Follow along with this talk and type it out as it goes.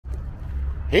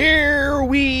Here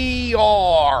we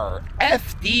are,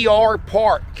 FDR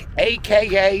Park,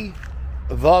 aka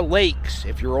The Lakes,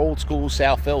 if you're old school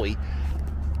South Philly.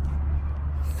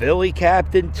 Philly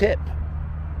Captain tip.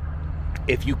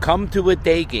 If you come to a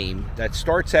day game that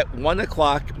starts at 1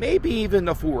 o'clock, maybe even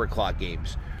the 4 o'clock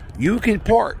games, you can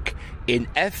park in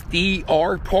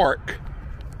FDR Park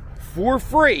for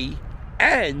free,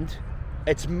 and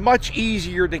it's much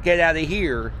easier to get out of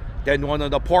here than one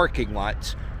of the parking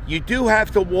lots. You do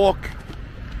have to walk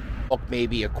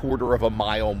maybe a quarter of a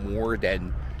mile more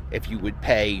than if you would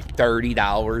pay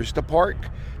 $30 to park.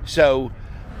 So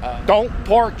don't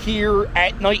park here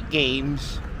at night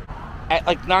games. At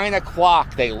like 9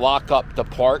 o'clock, they lock up the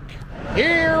park.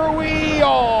 Here we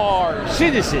are,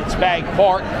 Citizens Bank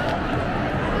Park.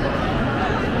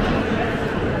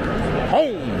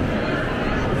 Home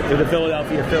to the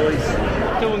Philadelphia Phillies.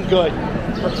 Doing good.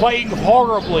 We're playing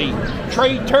horribly.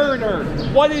 Trey Turner,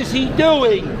 what is he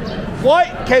doing? What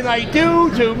can I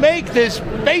do to make this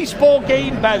baseball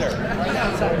game better?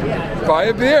 Buy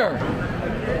a beer.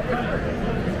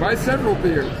 Buy several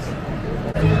beers.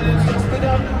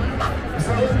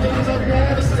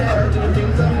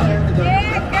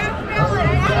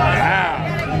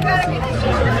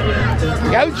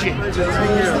 Gouching.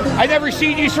 I never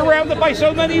seen you surrounded by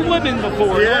so many women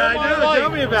before. Yeah, I know. Tell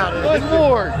me about it. Good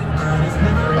Lord.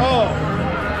 Oh.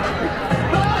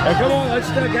 Now, come on,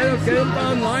 let's get him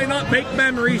done. Line up, make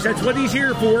memories. That's what he's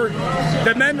here for.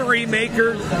 The memory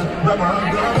maker.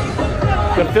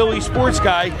 The Philly sports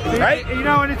guy, right? You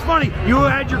know, and it's funny. You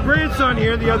had your grandson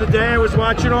here the other day. I was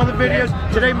watching all the videos.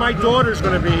 Today, my daughter's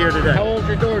going to be here today. How old's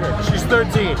your daughter? She's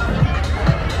 13.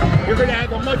 You're going to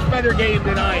have a much better game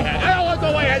than I had.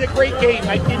 Although I had a great game,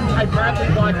 I probably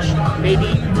watched maybe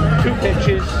 2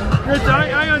 pitches.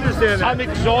 I understand that. I'm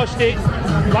exhausted.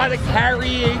 A lot of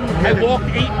carrying. I walked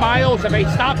 8 miles. If I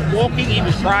stopped walking, he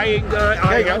was crying.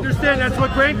 I understand. That's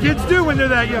what grandkids do when they're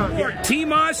that young.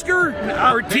 Team Oscar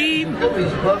or Team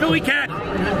Philly Cat?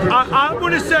 I'm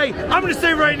going to say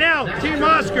right now, Team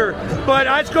Oscar. But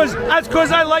that's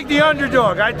because I like the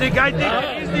underdog. I think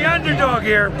he's the underdog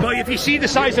here. Well, if you see the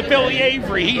size of Billy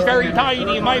Avery, he's very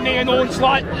tiny. My man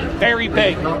Onslaught, very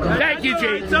big. Thank you,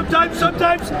 Jay. Sometimes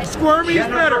squirmy is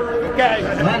better. Okay.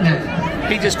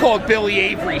 He just called Billy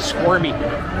Avery squirmy. All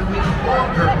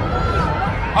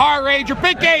right, Ranger,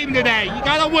 big game today. You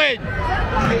gotta win.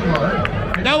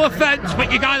 No offense,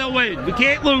 but you gotta win. We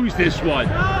can't lose this one.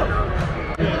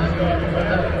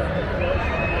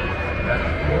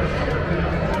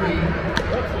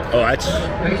 Oh, that's...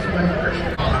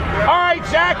 All right,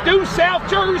 Zach, do South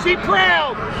Jersey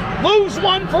proud. Lose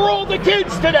one for all the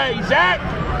kids today, Zach.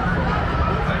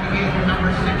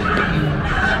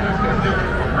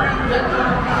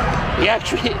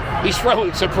 He's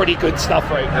throwing some pretty good stuff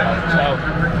right now. So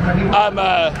I'm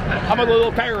a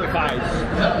little terrified.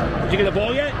 Did you get the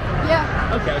ball yet?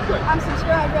 Yeah. Okay, good. I'm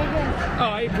subscribed right here.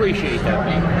 Oh, I appreciate that.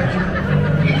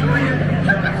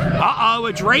 Uh-oh,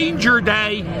 it's Ranger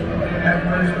Day.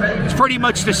 It's pretty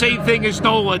much the same thing as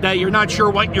NOLA Day. You're not sure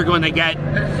what you're going to get. All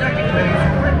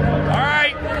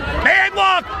right, bad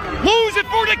luck. Lose it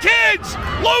for the kids.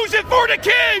 Lose it for the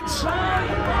kids.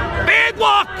 Bad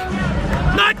luck.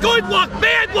 Not good luck,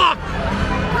 bad luck.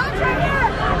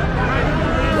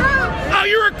 Oh,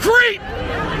 you're a creep.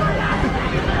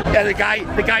 Yeah, the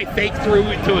guy fake threw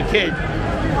it to a kid.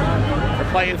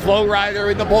 They're playing Flow Rider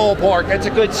in the ballpark. That's a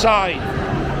good sign.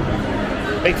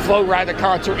 Big Flow Rider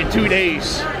concert in 2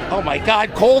 days. Oh my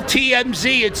God, call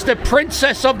TMZ. It's the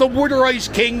princess of the Water Ice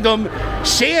Kingdom.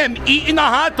 Sam eating a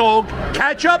hot dog,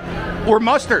 ketchup or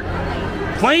mustard?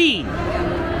 Plain.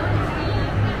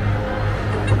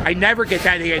 I never get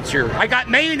that answer. I got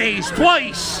mayonnaise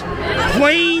twice.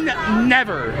 Plain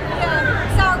never.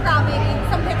 Sauerkraut maybe,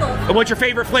 some pickles. And what's your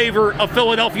favorite flavor of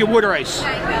Philadelphia water ice?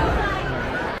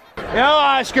 Yo,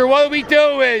 Oscar, what are we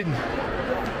doing?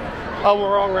 Oh,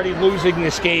 we're already losing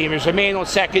this game. There's a man on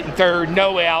second and third,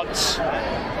 no outs.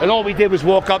 And all we did was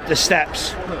walk up the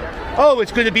steps. Oh,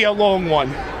 it's going to be a long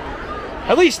one.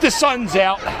 At least the sun's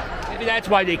out. Maybe that's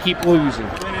why they keep losing.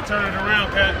 Way to turn it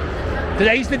around, Cat.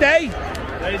 Today's the day?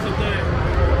 Today's the day.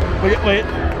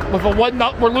 With a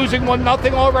 1-0, we're losing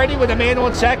 1-0 already with a man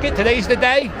on second. Today's the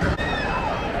day.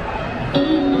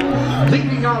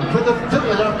 Leading out for the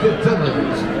Philadelphia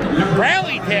Phillies.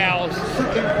 Rally Towels.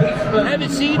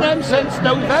 Haven't seen them since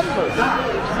November.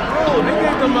 Oh, they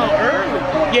got them out early.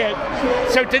 Yeah.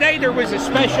 So today there was a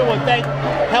special event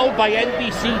held by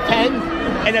NBC 10,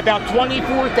 and about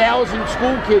 24,000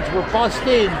 school kids were bussed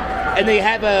in and they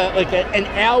have an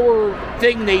hour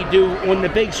thing they do on the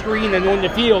big screen and on the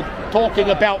field talking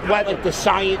about like the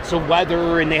science of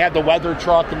weather, and they have the weather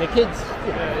truck, and the kids.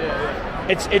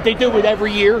 They do it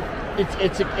every year.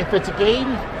 If it's a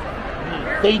game,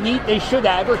 they should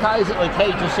advertise it like,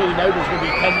 hey, just so you know, there's going to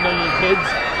be 10 million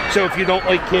kids. So if you don't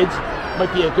like kids, it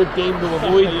might be a good game to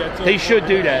avoid. They should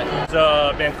do that.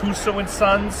 Mancuso and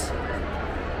Sons,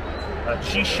 a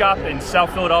cheese shop in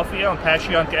South Philadelphia on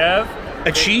Passyunk Ave.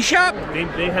 A cheese shop?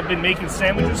 They have been making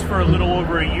sandwiches for a little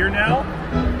over a year now,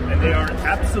 and they are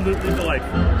absolutely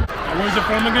delightful. Where's it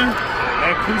from again?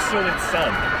 Mancuso and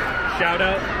Son. Shout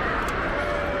out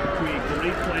to a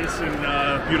great place in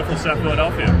beautiful South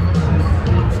Philadelphia.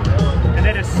 And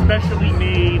then especially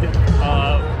made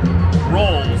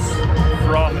rolls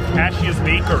from Ashia's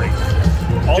Bakery,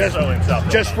 also in South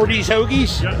Philadelphia. Just for these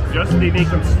hoagies? Just they make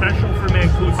them special for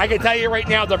Mancuso. I can tell you right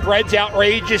now, the bread's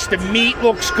outrageous. The meat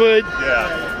looks good.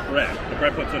 Yeah, bread. The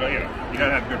bread puts it on, you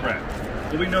gotta have good bread.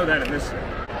 But we know that in this city.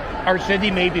 Our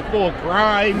city may be full of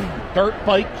crime, dirt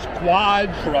bikes,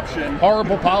 quads, corruption,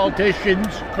 horrible politicians.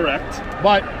 Correct.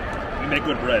 But we make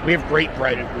good bread. We have great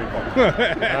bread.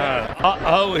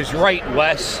 Uh-oh is right,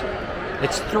 Wes.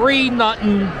 It's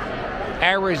 3-0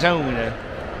 Arizona.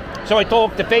 So I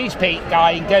talked to Face Paint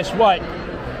guy, and guess what?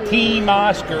 Team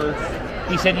Oscar.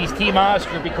 He said he's Team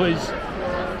Oscar because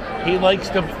he likes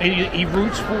he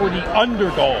roots for the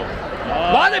underdog.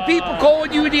 A lot of people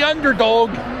calling you the underdog,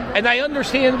 and I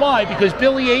understand why, because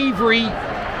Billy Avery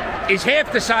is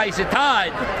half the size of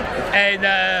Todd, and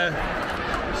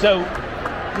so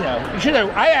you should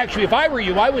have. If I were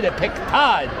you, I would have picked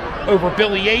Todd over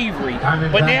Billy Avery.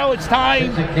 But now it's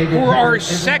time for our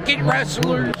second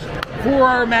wrestlers for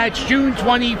our match, June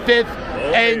 25th,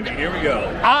 and here we go.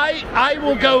 I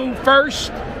will go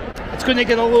first. It's going to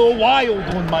get a little wild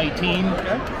on my team,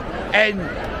 and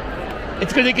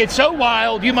it's going to get so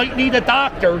wild you might need a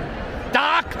doctor.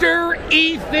 Dr.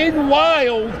 Ethan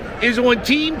Wild is on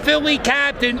Team Philly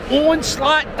captain.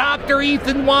 Onslaught, Dr.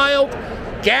 Ethan Wild.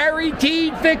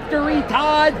 Guaranteed victory,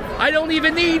 Todd. I don't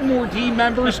even need more team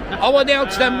members. I'll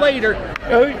announce them later.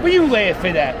 What are you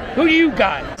laughing at? Who do you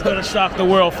got? It's going to shock the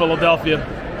world, Philadelphia.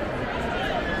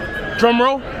 Drum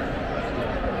roll.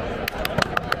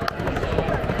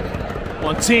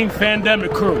 On Team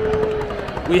Fandemic Crew,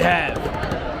 we have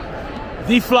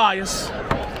the Flyers.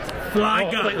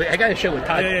 Fly guy. Wait, I got to show it,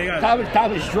 Todd.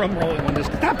 Todd is drum rolling on this.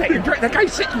 Stop that. That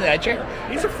guy's sitting in that chair.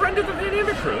 He's a friend of the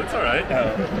Fandemic Crew. It's all right.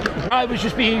 I was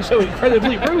just being so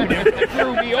incredibly rude. It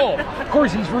threw me off. Of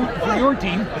course, he's rooting for your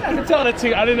team. I can tell that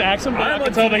team. I didn't ask him, but I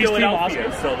can tell that he's Team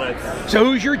Oscar. So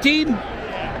who's your team?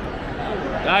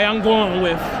 Guy I'm going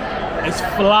with is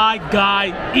Fly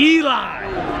Guy Eli.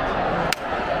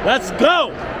 Let's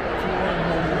go.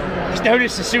 Just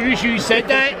notice as soon as you said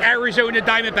that, Arizona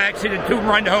Diamondbacks hit a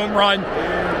 2-run home run.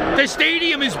 The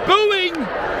stadium is booing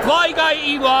Fly Guy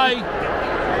Eli.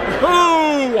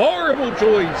 Ooh, horrible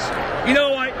choice. You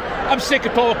know what? I'm sick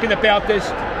of talking about this.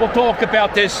 We'll talk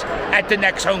about this at the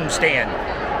next homestand.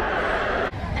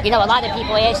 You know, a lot of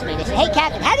people ask me, they say, hey,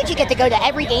 Captain, how did you get to go to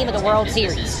every game of the World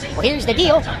Series? Well, here's the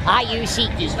deal. I use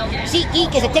SeatGeek.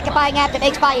 SeatGeek is a ticket buying app that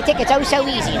makes buying tickets oh so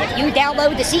easy. And if you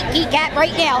download the SeatGeek app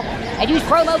right now and use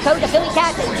promo code the Philly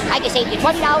Captain, I can save you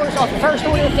 $20 off the first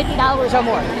order of $50 or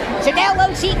more. So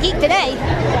download SeatGeek today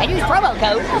and use promo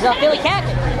code the Philly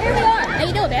Captain. Here we are. How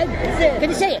you doing, man? Good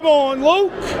to see you. Come on,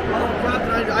 Luke.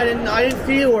 I didn't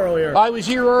see you earlier. I was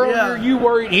here earlier. Yeah. You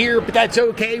weren't here, but that's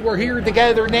okay. We're here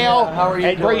together now. Yeah, how are you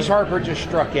and doing? Grace Harper just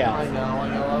struck out. I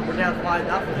know. We're down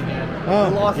 5-0 again. Oh,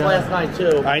 we lost last night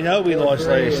too. I know we lost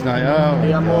last night. Oh.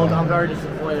 Yeah, I'm very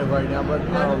disappointed right now, but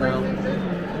I don't know.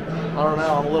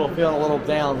 I'm feeling a little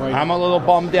down right now. I'm a little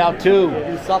bummed out too.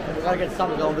 Do something. We gotta get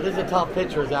something going. But this is a tough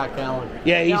pitcher, Zach Allen.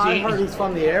 Yeah, I heard he's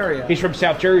from the area. He's from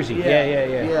South Jersey.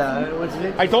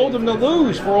 Yeah. I told him to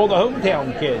lose for all the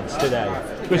hometown kids today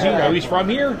because he's from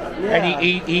here, and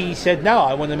he said no.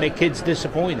 I want to make kids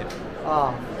disappointed.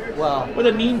 Oh, well. What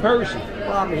a mean person.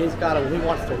 Well, I mean, he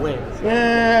wants to win. So.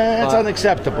 Yeah, that's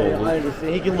unacceptable. Yeah, I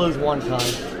understand. He can lose one time.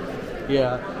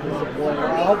 Yeah.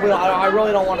 Hopefully, I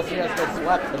really don't want to see us get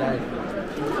swept today.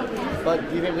 But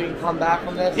do you think we can come back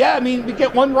from this? Yeah, I mean, we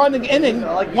get one run an inning.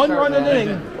 One run an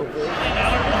inning.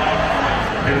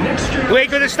 You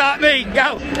ain't going to stop me.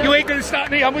 Go. You ain't going to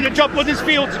stop me. I'm going to jump on this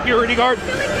field, security guard.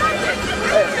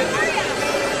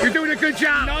 You're doing a good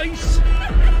job. Nice.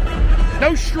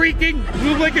 No streaking.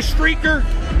 You look like a streaker.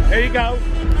 There you go.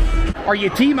 Are you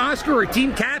Team Oscar or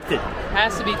Team Captain?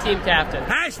 Has to be team captain.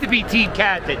 Has to be Team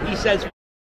Captain. He says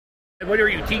What are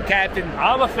you, team captain?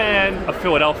 I'm a fan of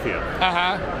Philadelphia.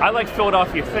 Uh-huh. I like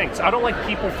Philadelphia things. I don't like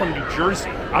people from New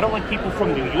Jersey. I don't like people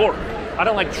from New York. I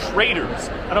don't like traders.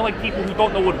 I don't like people who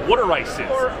don't know what water ice is.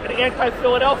 Or an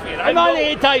anti-Philadelphian. I'm not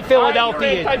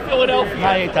anti-Philadelphian. I'm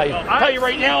anti-Philadelphia. I'll tell you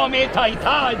right now, I'm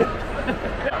anti-Todd.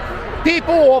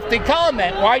 People often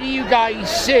comment, why do you guys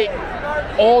sit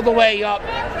all the way up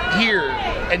here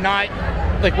and not,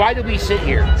 like, why do we sit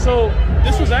here? So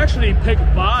this was actually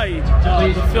picked by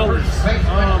the Phillies.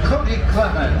 Cody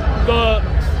Clement.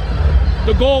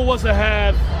 The goal was to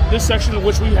have this section of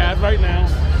which we have right now,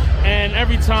 and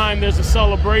every time there's a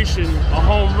celebration, a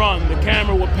home run, the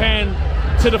camera will pan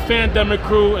to the Fandemic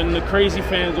crew and the crazy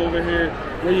fans over here,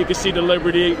 where you can see the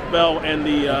Liberty Bell and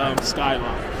the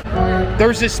skyline.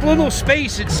 There's this little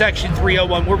space in section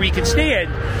 301 where we can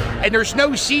stand, and there's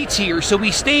no seats here, so we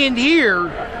stand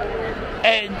here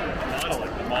and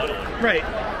right.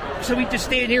 So we just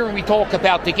stand here and we talk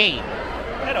about the game. You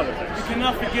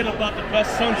cannot forget about the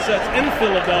best sunsets in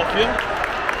Philadelphia.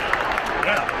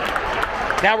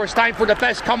 Yeah. Now it's time for the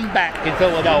best comeback in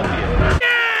Philadelphia.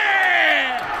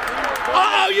 Yeah!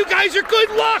 Uh-oh, you guys are good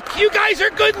luck. You guys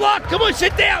are good luck. Come on,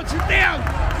 sit down, sit down.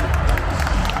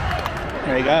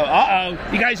 There you go. Uh-oh.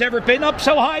 You guys ever been up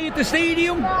so high at the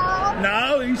stadium?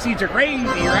 No, these seats are crazy,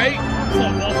 right?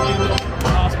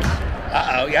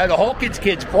 Uh-oh, yeah, the Hawkins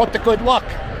kids brought the good luck.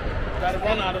 Gotta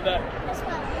run out of that.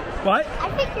 What? I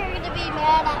think you're going to be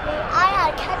mad at me. I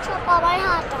had ketchup on my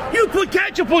hot dog. You put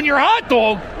ketchup on your hot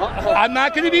dog? I'm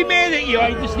not going to be mad at you.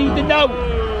 I just need to know,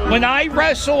 when I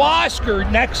wrestle Oscar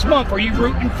next month, are you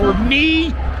rooting for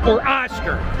me or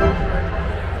Oscar?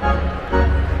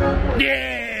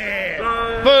 Yeah.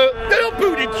 Boo. Don't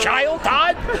boo the child,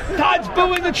 Todd. Todd's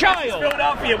booing the child.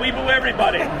 Philadelphia, we boo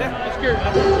everybody.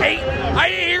 Hey, I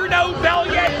didn't hear no bell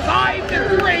yet.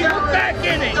 5-3. We're back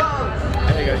in it.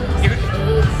 There you go.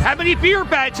 How many beer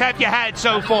bats have you had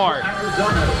so far?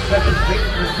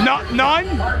 None?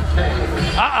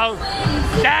 Uh-oh.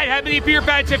 Dad, how many beer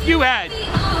bats have you had?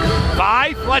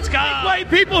 5? Let's go. Wait,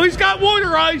 people, he's got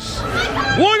water ice.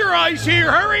 Water ice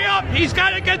here. Hurry up. He's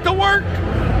got to get to work.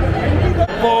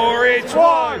 4, it's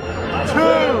 1, 2, 3.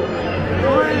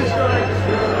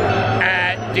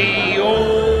 At the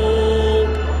old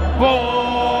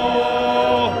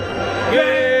ball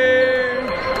game.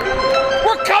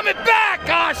 We're coming back,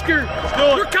 Oscar.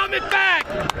 We're coming back.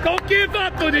 Don't give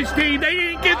up on this team. They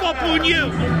didn't give up on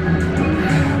you.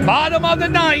 Bottom of the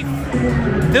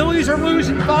 9th. Phillies are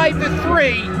losing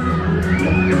 5-3.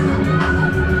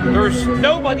 There's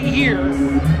nobody here.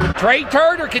 Trey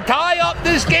Turner can tie up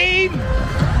this game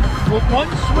with one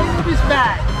swing of his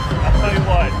bat. I'll tell you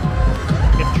what,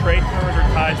 if Trey Turner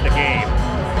ties the game,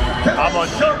 I'm on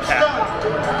team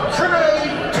captain. Trey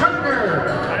Turner.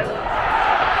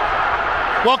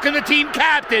 Welcome to team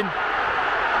captain.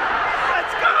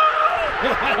 Let's go!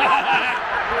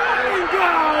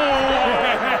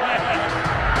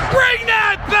 Bring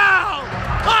that bell!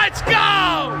 Let's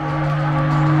go!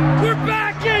 We're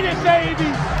back in it,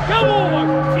 baby! Come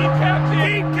on! Team captain!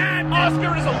 Team captain!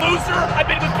 Oscar is a loser! I've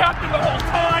been the captain the whole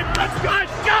time! Let's go!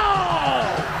 Let's go!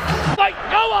 Like,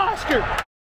 go Oscar!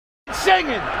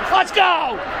 Singing! Let's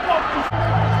go!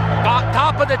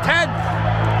 Top of the 10th.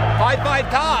 5-5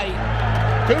 tie.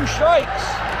 2 strikes.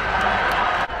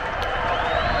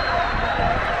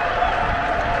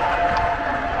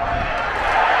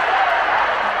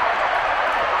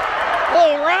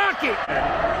 Rocket.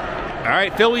 All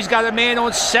right, Philly's got a man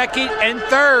on 2nd and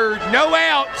 3rd. No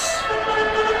outs.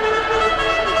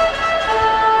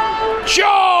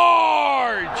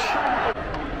 Charge!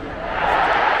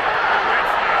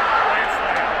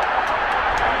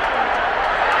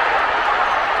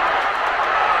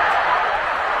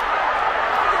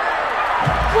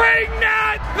 Ring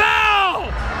that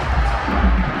bell!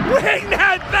 Ring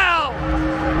that bell!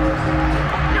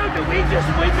 Yo, did we just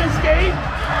win this game?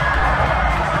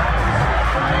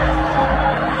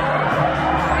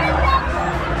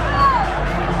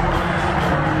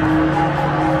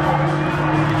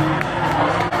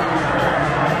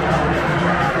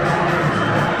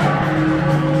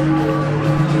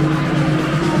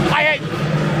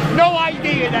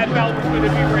 That bell was going to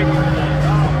be ringing.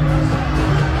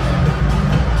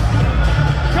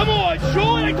 Come on,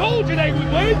 Sean, I told you they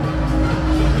would win.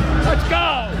 Let's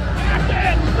go.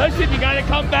 Listen, you got to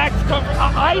come back.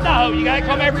 I know, you got to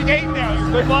come every game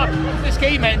now. Good luck. This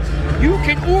game ends. You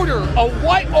can order a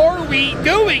What Are We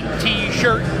Doing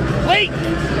t-shirt. Link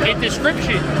in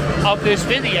description of this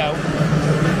video.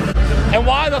 And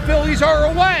while the Phillies are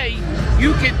away,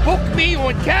 you can book me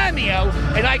on Cameo,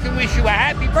 and I can wish you a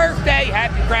happy birthday,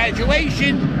 happy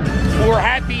graduation, or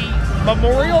happy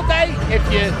Memorial Day, if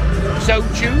you so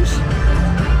choose.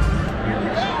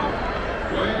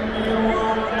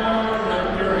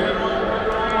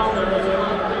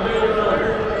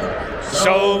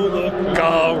 So look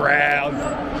around.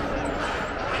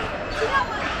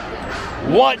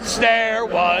 Once there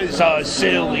was a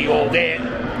silly old ant,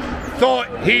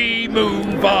 thought he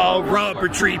moved a rubber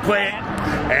tree plant.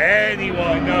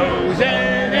 Anyone knows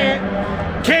an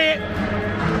ant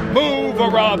can't move a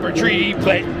rubber tree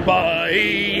plant, but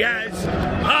he has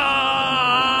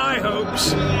high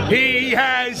hopes. He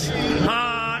has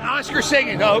Oscar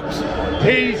singing hopes.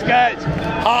 He's got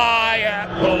high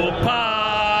apple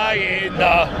pie in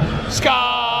the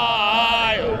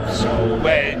sky. So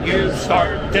when you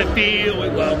start to feel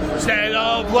it low, instead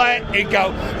of letting it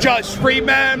go, just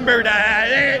remember that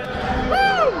it.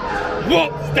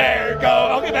 Whoops, there goes.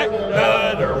 I'll get back.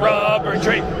 Another rubber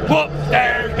tree. Whoops,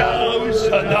 there goes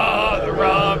another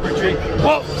rubber tree.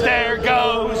 Whoops, there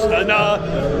goes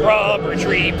another rubber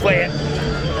tree plant.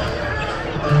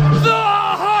 The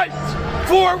hunt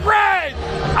for Red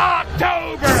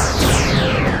October.